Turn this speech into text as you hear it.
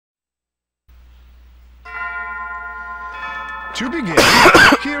To begin,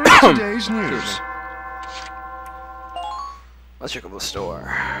 here is today's news. Let's check out the store.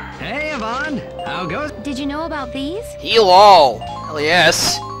 Hey, Avan. How goes? Did you know about these? Heal all! Hell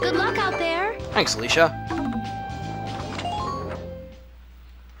yes! Good luck out there. Thanks, Alicia.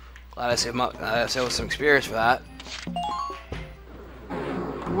 Glad I saved some experience for that.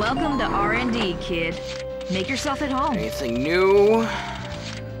 Welcome to R&D, kid. Make yourself at home. Anything new?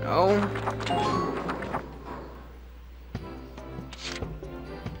 No?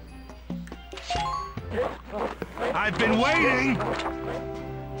 I've been waiting!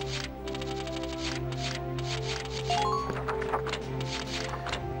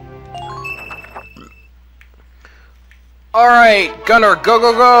 Alright, Gunner, go,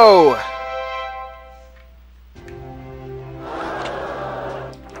 go, go!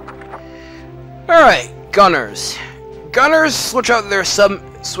 Alright, Gunners. Gunners switch out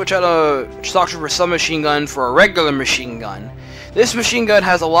a shock trooper submachine gun for a regular machine gun. This machine gun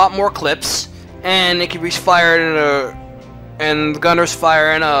has a lot more clips, and it can be fired and the gunners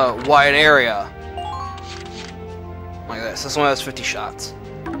fire in a wide area. Like this. This one has 50 shots.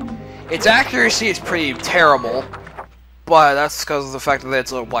 Its accuracy is pretty terrible, but that's because of the fact that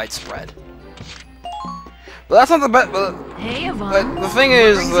it's a widespread. But that's not the best. Hey, Avan. But the thing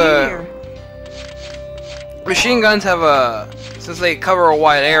is, machine guns have since they cover a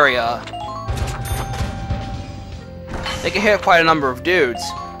wide area, they can hit quite a number of dudes.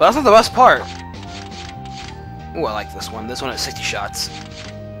 But that's not the best part. Ooh, I like this one. This one has 60 shots.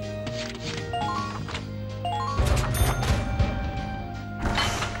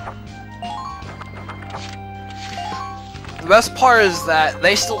 The best part is that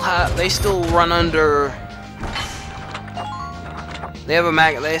they still run under.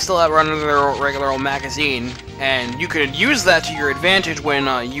 They still have run under their regular old magazine, and you could use that to your advantage when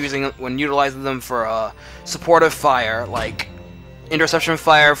utilizing them for supportive fire, like interception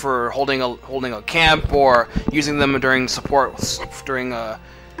fire for holding a camp, or using them during as a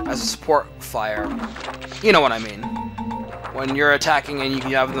support fire. You know what I mean? When you're attacking and you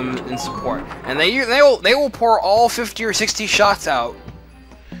can have them in support, and they will pour all 50 or 60 shots out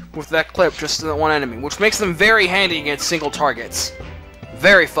with that clip just to that one enemy, which makes them very handy against single targets.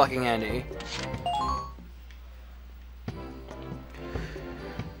 Very fucking handy.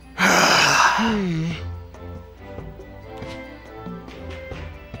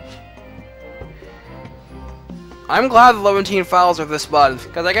 I'm glad the Levantine files are this bad,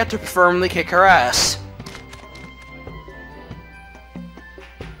 because I get to firmly kick her ass.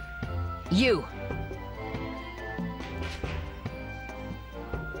 You.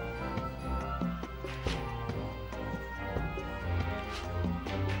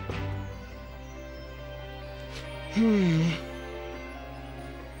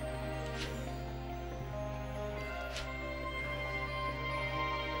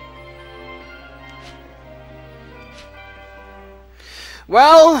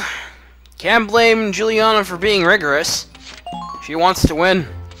 Well, can't blame Juliana for being rigorous. She wants to win.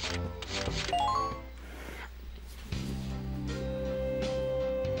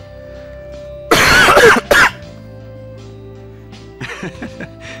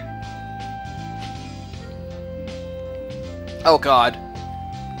 Oh God.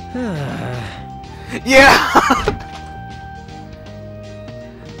 Yeah.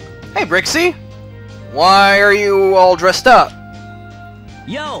 Hey, Brixie. Why are you all dressed up?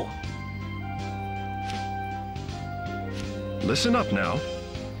 Yo! Listen up now.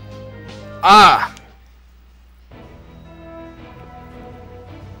 Ah.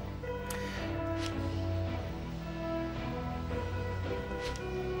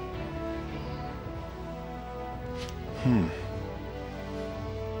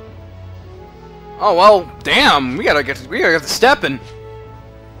 Oh well, damn. We gotta get to stepping.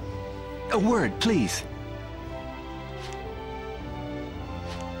 A word, please.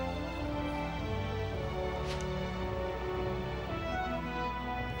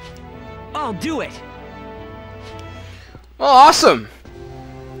 I'll do it. Well, awesome.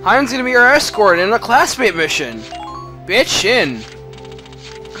 Heinz gonna be our escort in a classmate mission. Bitch in.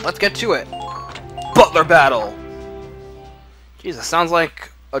 Let's get to it. Butler battle. Jesus, sounds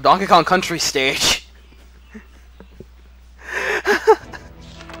like a Donkey Kong Country stage.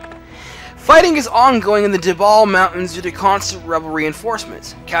 Fighting is ongoing in the Diebal Mountains due to constant rebel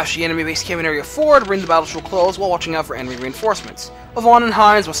reinforcements. Capture the enemy base camp in Area 4 to bring the battle to a close while watching out for enemy reinforcements. Avan and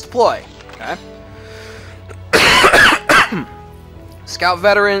Heinz must deploy. Okay. Scout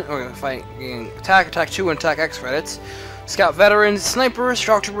veteran, attack 2 and attack X credits. Scout veterans, snipers,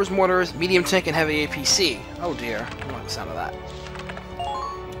 shock troopers, mortars, medium tank, and heavy APC. Oh dear, I don't like the sound of that.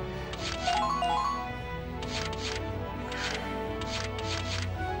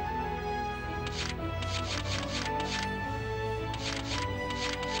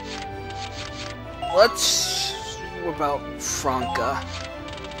 let's... What about Franca?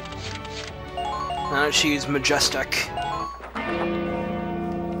 Now she's majestic.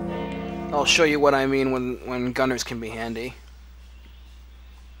 I'll show you what I mean when gunners can be handy.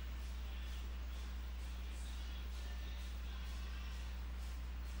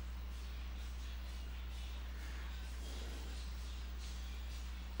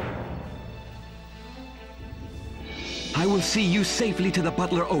 I will see you safely to the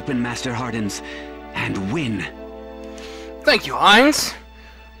Butler Open, Master Hardens, and win. Thank you, Heinz.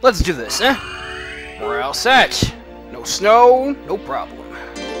 Let's do this, eh? We're all set. No snow, no problem.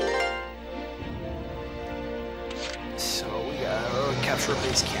 So we gotta capture a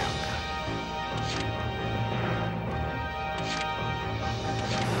base camp.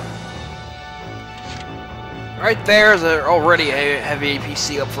 Right there's already a heavy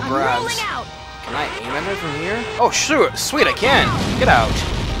APC up for grabs. I'm rolling out. Can I aim at it from here? Oh, sure, sweet, I can. Get out.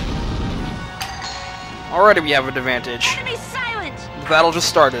 Already we have an advantage. Enemy silent. The battle just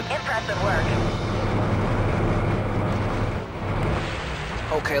started. Impressive work.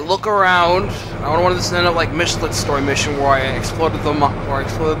 Okay, look around. I don't want this to end up like Mischlitt's story mission where I exploded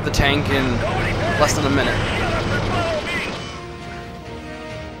the tank in less than a minute.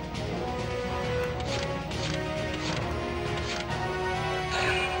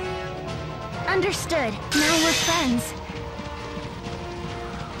 Understood. Now we're friends.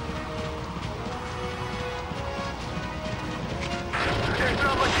 There's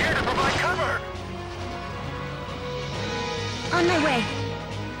not much here to provide cover. On my way.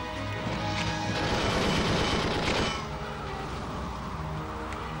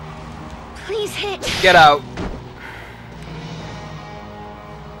 Please hit. Get out.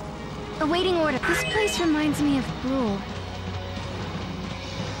 Awaiting order. This place reminds me of Brule.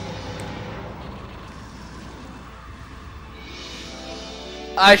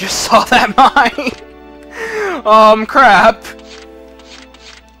 I just saw that mine. Crap.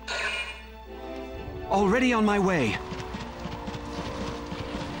 Already on my way.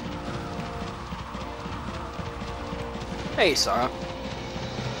 Hey, Sarah.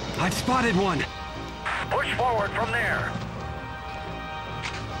 I've spotted one. Push forward from there.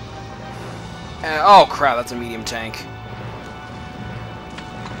 Oh crap, that's a medium tank.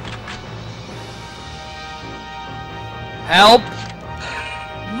 Help!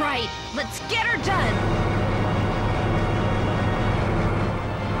 Right, let's get her done.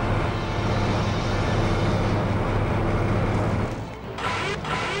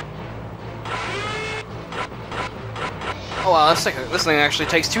 Oh wow, this thing actually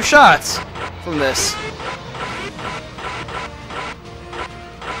takes 2 shots from this.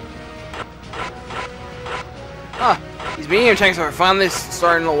 Huh, these medium tanks are finally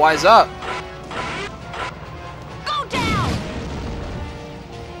starting to wise up. Go down!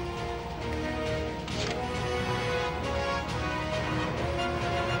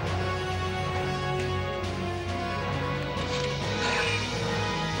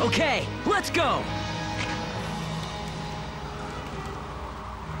 Okay, let's go.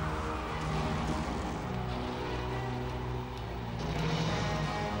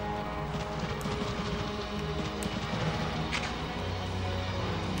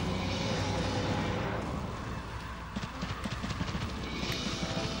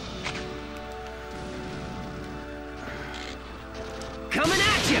 Coming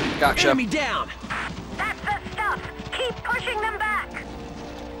at you! Gotcha. Enemy down! That's the stuff. Keep pushing them back.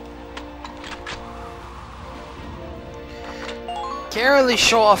 Can't really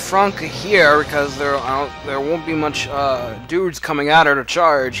show off Franca here because there won't be much dudes coming at her to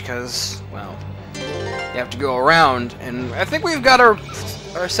charge because, well, you have to go around, and I think we've got our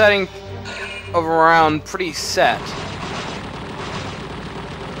setting of around pretty set.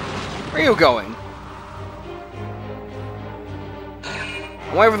 Where are you going?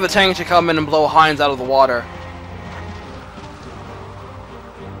 I'm waiting for the tank to come in and blow Heinz out of the water.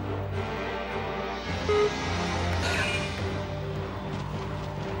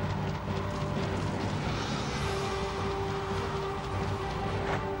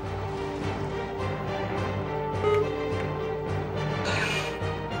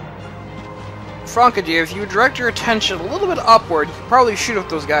 Franca, dear, if you direct your attention a little bit upward, you could probably shoot at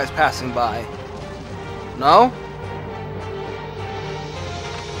those guys passing by. No?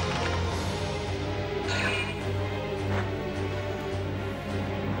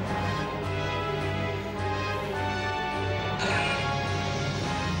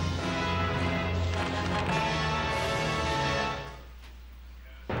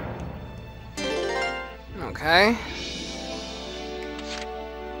 Okay.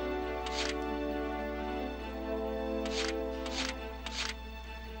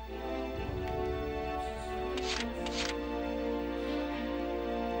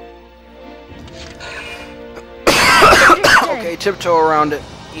 Okay, tiptoe around it,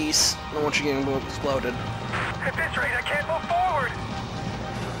 east. I don't want you getting exploded. At this rate, I can't move forward.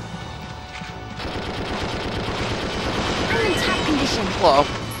 I'm in top condition. Hello.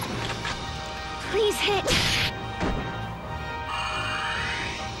 Please hit.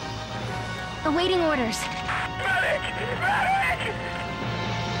 Awaiting orders. Medic! Medic!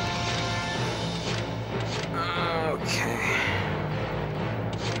 Okay.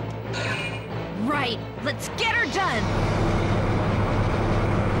 Right, let's get her done.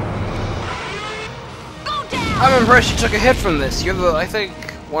 Go down. I'm impressed you took a hit from this. You're the, I think,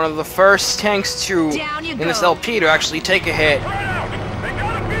 one of the first tanks to Down you in this go. LP to actually take a hit Run out! They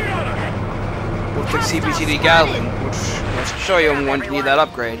got a beat on us! with the CPTD Gatling, which let's show you when you need that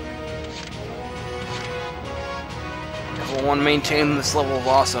upgrade. We'll want to maintain this level of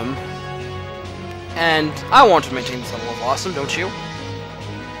awesome. And I want to maintain this level of awesome, don't you?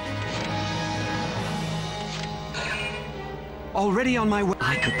 Already on my way.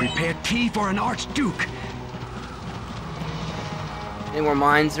 I could prepare tea for an archduke. Any more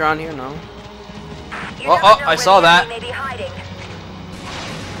mines around here? No. You Oh, never oh, know I where saw the that. enemy may be hiding.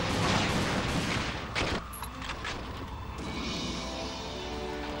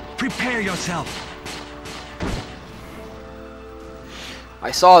 Prepare yourself. I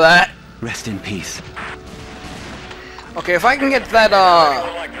saw that. Rest in peace. Okay, if I can get that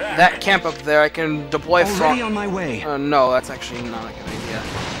that camp up there, I can deploy Already from. on my way. No, that's actually not a good idea.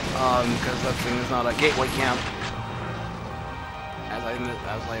 Because that thing is not a gateway camp, as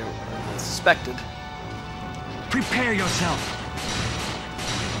I suspected. Prepare yourself.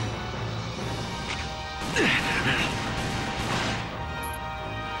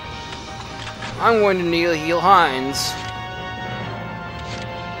 I'm going to need to heal Heinz.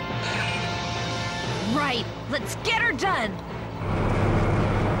 Right, let's get her done.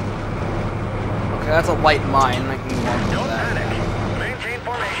 Okay, that's a light mine. I can walk over Don't that. panic. Maintain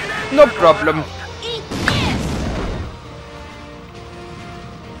formation. No problem. Eat this.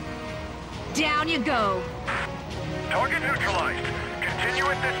 Down you go. Target neutralized. Continue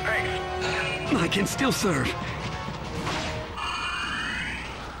at this pace. I can still serve.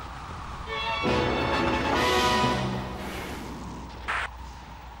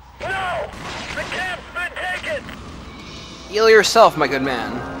 No! The camp's been taken! Heal yourself, my good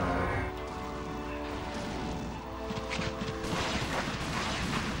man.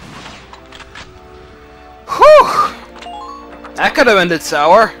 Whew! That could have ended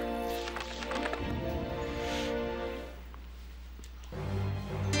sour.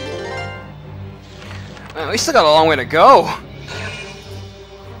 Man, we still got a long way to go.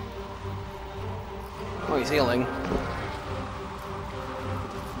 Oh, he's healing.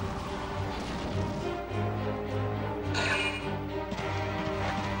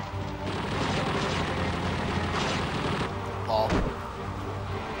 Lol.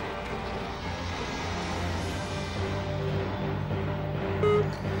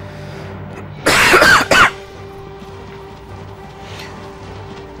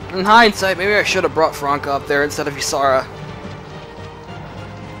 In hindsight, maybe I should have brought Franca up there instead of Isara.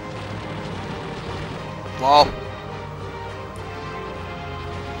 Lol.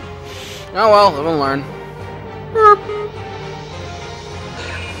 Oh well, live and learn. Burp.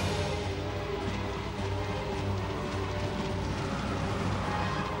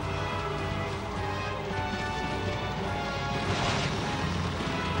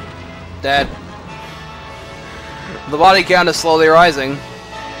 Dead. The body count is slowly rising.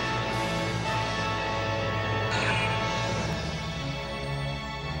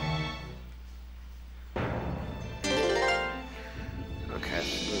 Okay,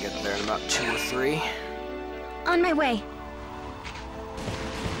 we can get there in about 2 or 3. On my way.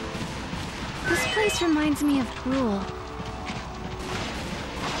 This place reminds me of Gruel.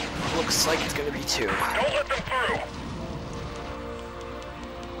 Looks like it's gonna be 2. Don't let them through!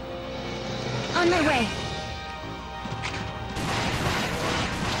 On my way.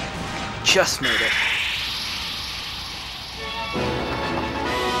 Just made it.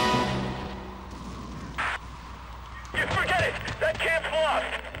 You forget it! That camp's lost!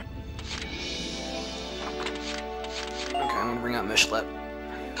 Okay, I'm gonna bring out Mischlitt.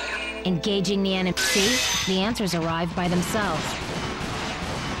 Engaging the enemy. See? The answers arrive by themselves.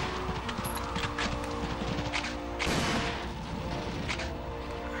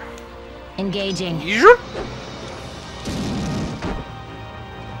 Engaging. Yep.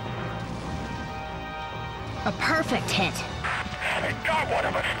 A perfect hit. They got one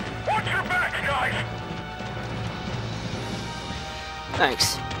of us! Watch your backs, guys!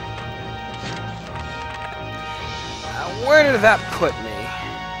 Thanks. Where did that put me?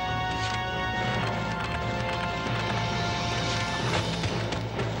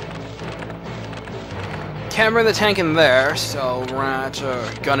 Can't bring the tank in there, so we're gonna have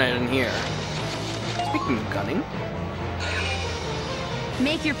to gun it in here. Speaking of gunning...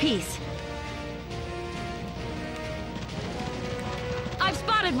 Make your peace. I've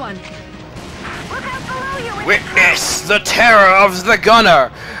spotted one. Look out below you! Witness the terror of the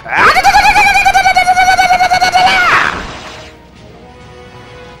gunner!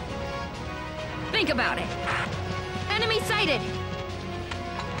 Think about it. Enemy sighted.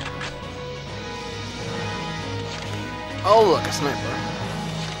 Oh look, a sniper.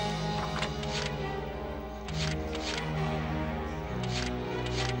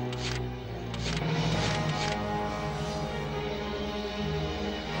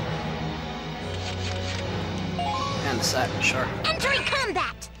 And the satin, sure. Entering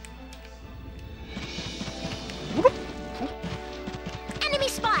combat! Enemy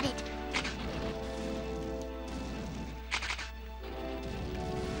spotted!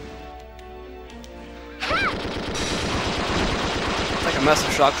 It's like a mess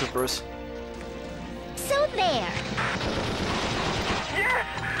of shock troopers. So there. Yes!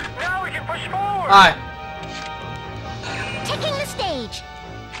 Now we can push forward! Hi. Taking the stage.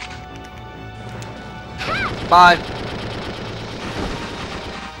 Bye.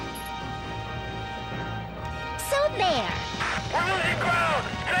 So there. We're losing ground!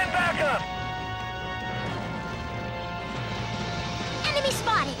 Send backup! Enemy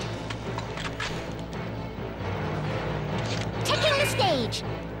spotted. Taking the stage.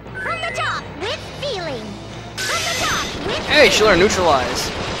 From the top with feeling. From the top with Hey, she learned neutralize.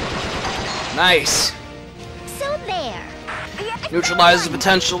 Nice. So there. Neutralizes the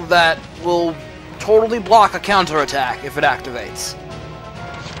potential that will totally block a counterattack if it activates.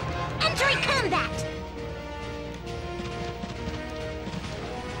 Entering combat.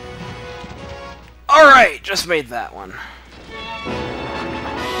 Alright, just made that one.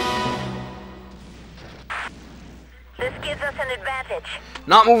 This gives us an advantage.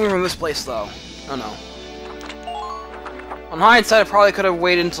 Not moving from this place though. Oh no. On hindsight, I probably could have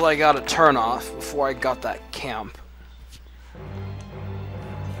waited until I got a turn off before I got that camp.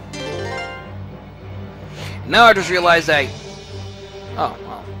 Now I just realized I... Oh,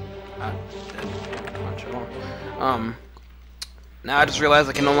 well. I did not too long. Now I just realized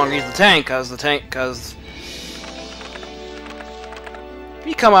I can no longer use the tank, cause if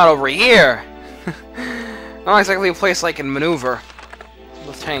you come out over here, not exactly a place I can maneuver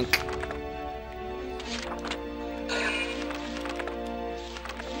the tank.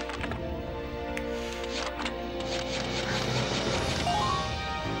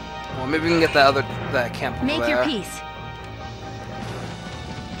 Well, maybe we can get that camp over Make there. your peace.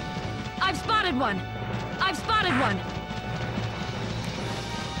 I've spotted one. I've spotted one.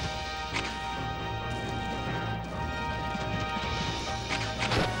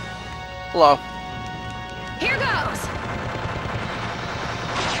 Hello. Here goes.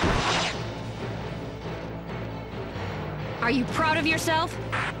 Are you proud of yourself?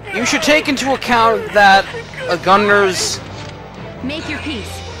 You should take into account that a gunner's Make your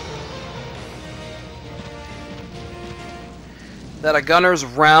peace.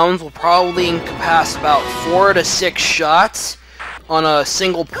 rounds will probably encompass about 4 to 6 shots on a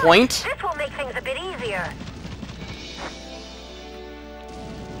single point. This will make things a bit easier.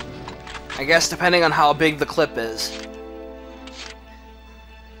 I guess depending on how big the clip is.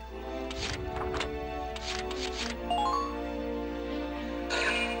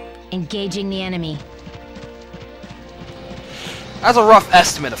 Engaging the enemy. That's a rough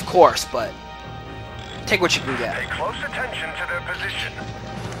estimate, of course, but take what you can get. Pay close attention to their position.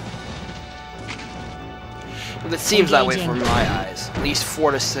 It seems that way from Engaging. my eyes. At least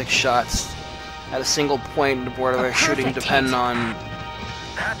 4 to 6 shots at a single point where they're shooting perfect depend hit. on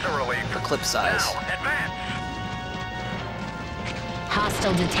That's a relief. the clip size. Now, advance.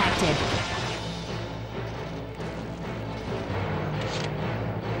 Hostile detected.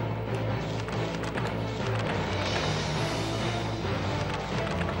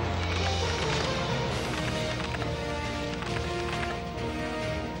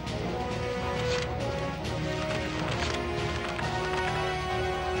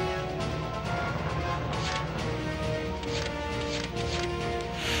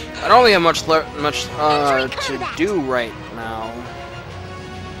 I don't really have much to do right now.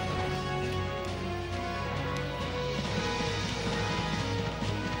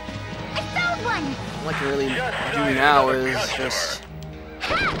 I found one. All I can really do now is just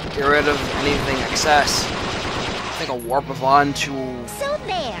get rid of anything excess. I think I'll warp Avan to So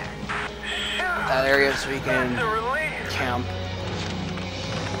there. that area so we can That's a relief. camp.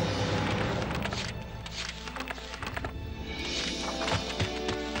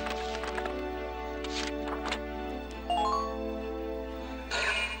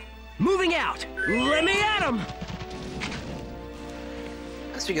 Let me at him!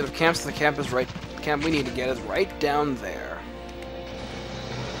 Speaking of camps, the camp we need to get is right down there.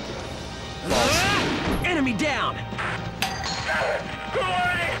 Enemy down! Who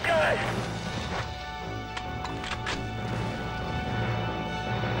are these guys?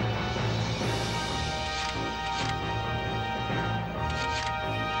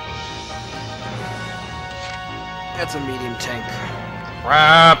 That's a medium tank.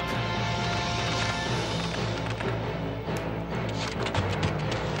 Crap!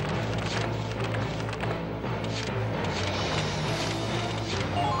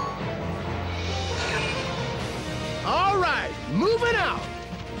 All right, moving out.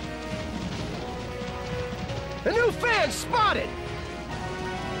 A new fan spotted.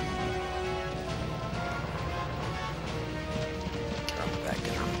 Get on back,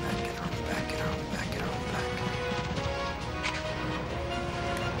 get on back, get on back, get on back, get on back.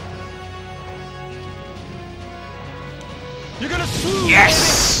 You're gonna swoon.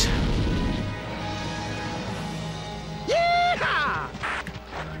 Yes! Yeah!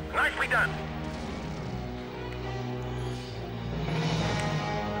 Nicely done.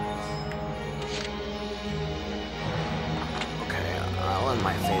 Okay, I'll end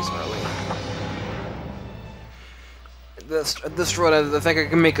my phase early. This run, I think I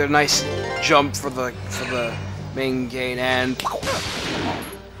can make a nice jump for the main gate and.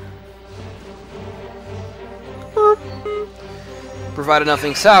 Provided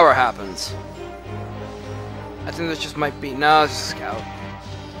nothing sour happens. I think this just might be. No, it's just a scout.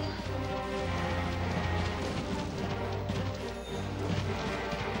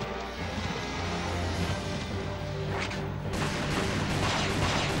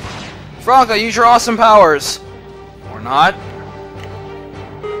 Franca, use your awesome powers! Or not.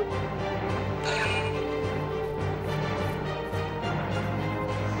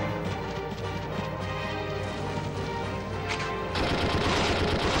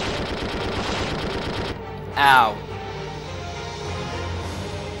 Ow.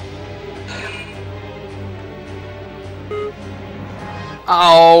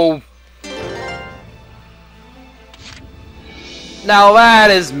 Oh. Now that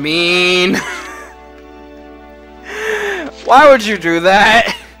is mean. Why would you do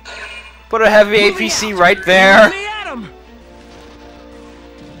that? Put a heavy APC right there. Let me at him.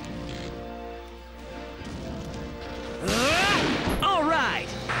 All right.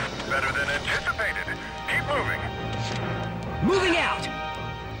 Better than anticipated. Keep moving. Moving out.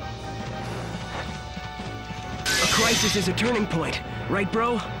 A crisis is a turning point, right,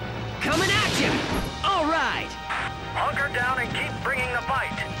 bro? Coming at you. All right. Hunker down and keep bringing the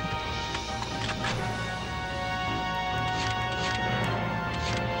fight.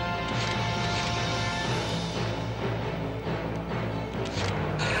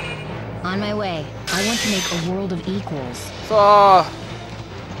 On my way. I want to make a world of equals.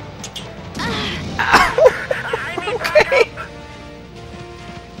 Okay.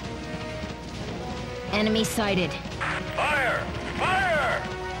 Enemy sighted. Fire! Fire!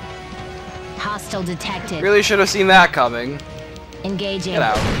 Hostile detected. Really should have seen that coming. Engaging. Get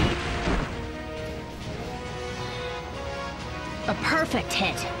out. A perfect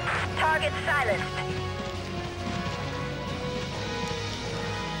hit. Target silenced.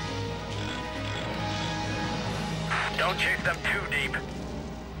 Don't chase them too deep.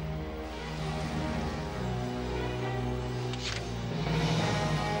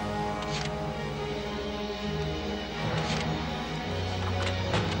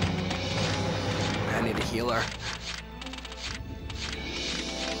 I need a healer.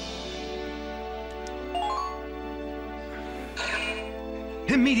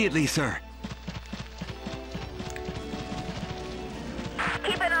 Immediately, sir.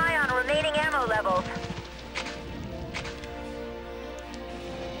 Keep an eye on remaining ammo levels.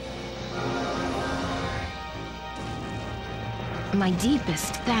 My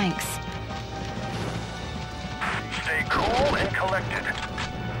deepest thanks. Stay cool and collected.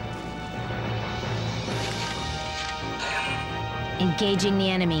 Engaging the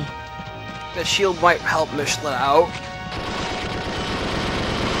enemy. The shield might help Mischlitt out.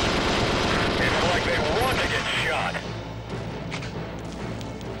 It's like they want to get shot.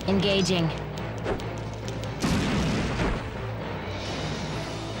 Engaging.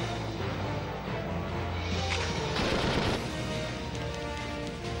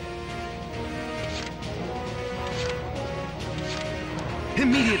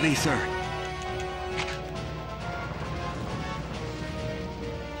 Immediately, sir.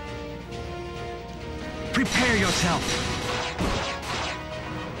 Prepare yourself.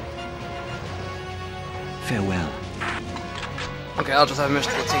 Farewell. Okay, I'll just have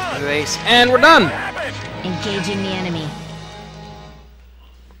Mischlitt take the base, and we're done! Engaging the enemy.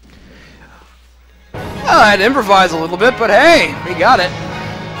 I had to improvise a little bit, but hey, we got it.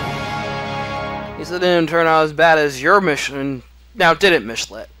 At least it didn't turn out as bad as your mission. Now, did it,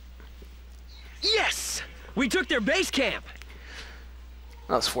 Mischlitt? Yes! We took their base camp!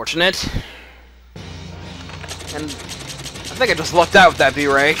 That was fortunate. And I think I just lucked out with that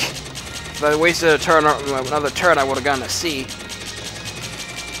B-Rake. If I wasted a turn, another turn, I would have gotten a C.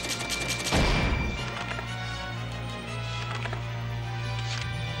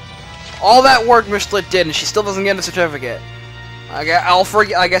 All that work Mischlitt did, and she still doesn't get a certificate. I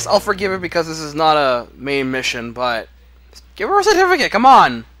guess I'll forgive her because this is not a main mission, but give her a certificate. Come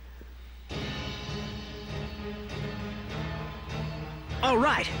on. All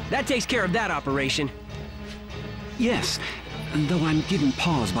right, that takes care of that operation. Yes, though I'm given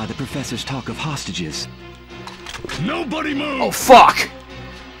pause by the professor's talk of hostages. Nobody move! Oh fuck!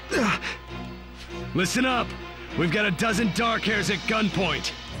 Listen up. We've got a dozen dark hairs at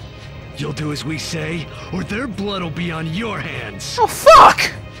gunpoint. You'll do as we say, or their blood will be on your hands. Oh fuck!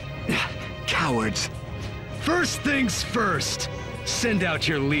 Cowards. First things first. Send out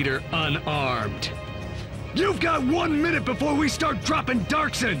your leader unarmed. You've got 1 minute before we start dropping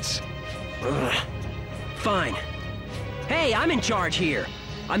Darcsens. Fine. Hey, I'm in charge here.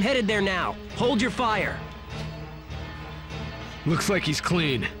 I'm headed there now. Hold your fire. Looks like he's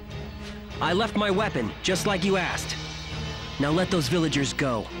clean. I left my weapon, just like you asked. Now let those villagers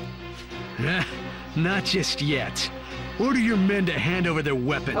go. Not just yet. Order your men to hand over their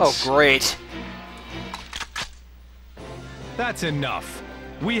weapons. Oh great. That's enough.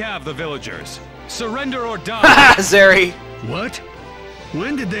 We have the villagers. Surrender or die. Zeri. What?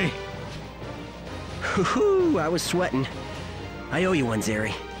 When did they... Hoo-hoo, I was sweating. I owe you one,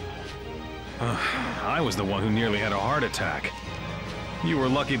 Zeri. I was the one who nearly had a heart attack. You were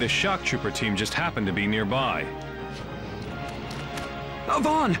lucky the shock trooper team just happened to be nearby.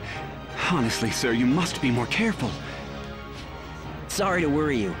 Avan! Honestly, sir, you must be more careful. Sorry to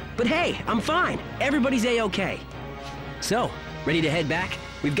worry you, but hey, I'm fine. Everybody's A-okay. So, ready to head back?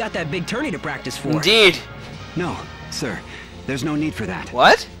 We've got that big tourney to practice for. Indeed. No, sir, there's no need for that.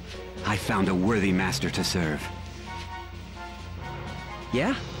 What? I found a worthy master to serve.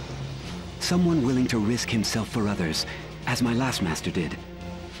 Yeah? Someone willing to risk himself for others, as my last master did.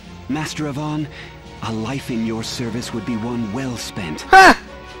 Master Avan, a life in your service would be one well spent. Ha!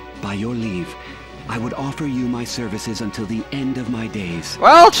 By your leave, I would offer you my services until the end of my days.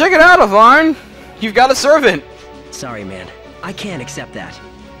 Well, check it out, Avan. You've got a servant. Sorry, man. I can't accept that.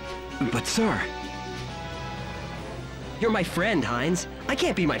 But sir... You're my friend, Heinz. I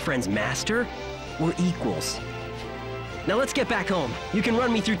can't be my friend's master. We're equals. Now let's get back home. You can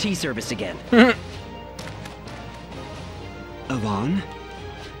run me through T-service again. Avan?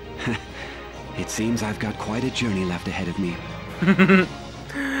 It seems I've got quite a journey left ahead of me.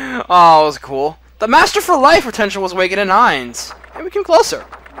 Oh, it was cool. The Master for Life potential was waking in Heinz. And we came closer.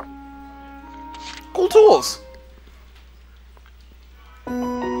 Cool tools.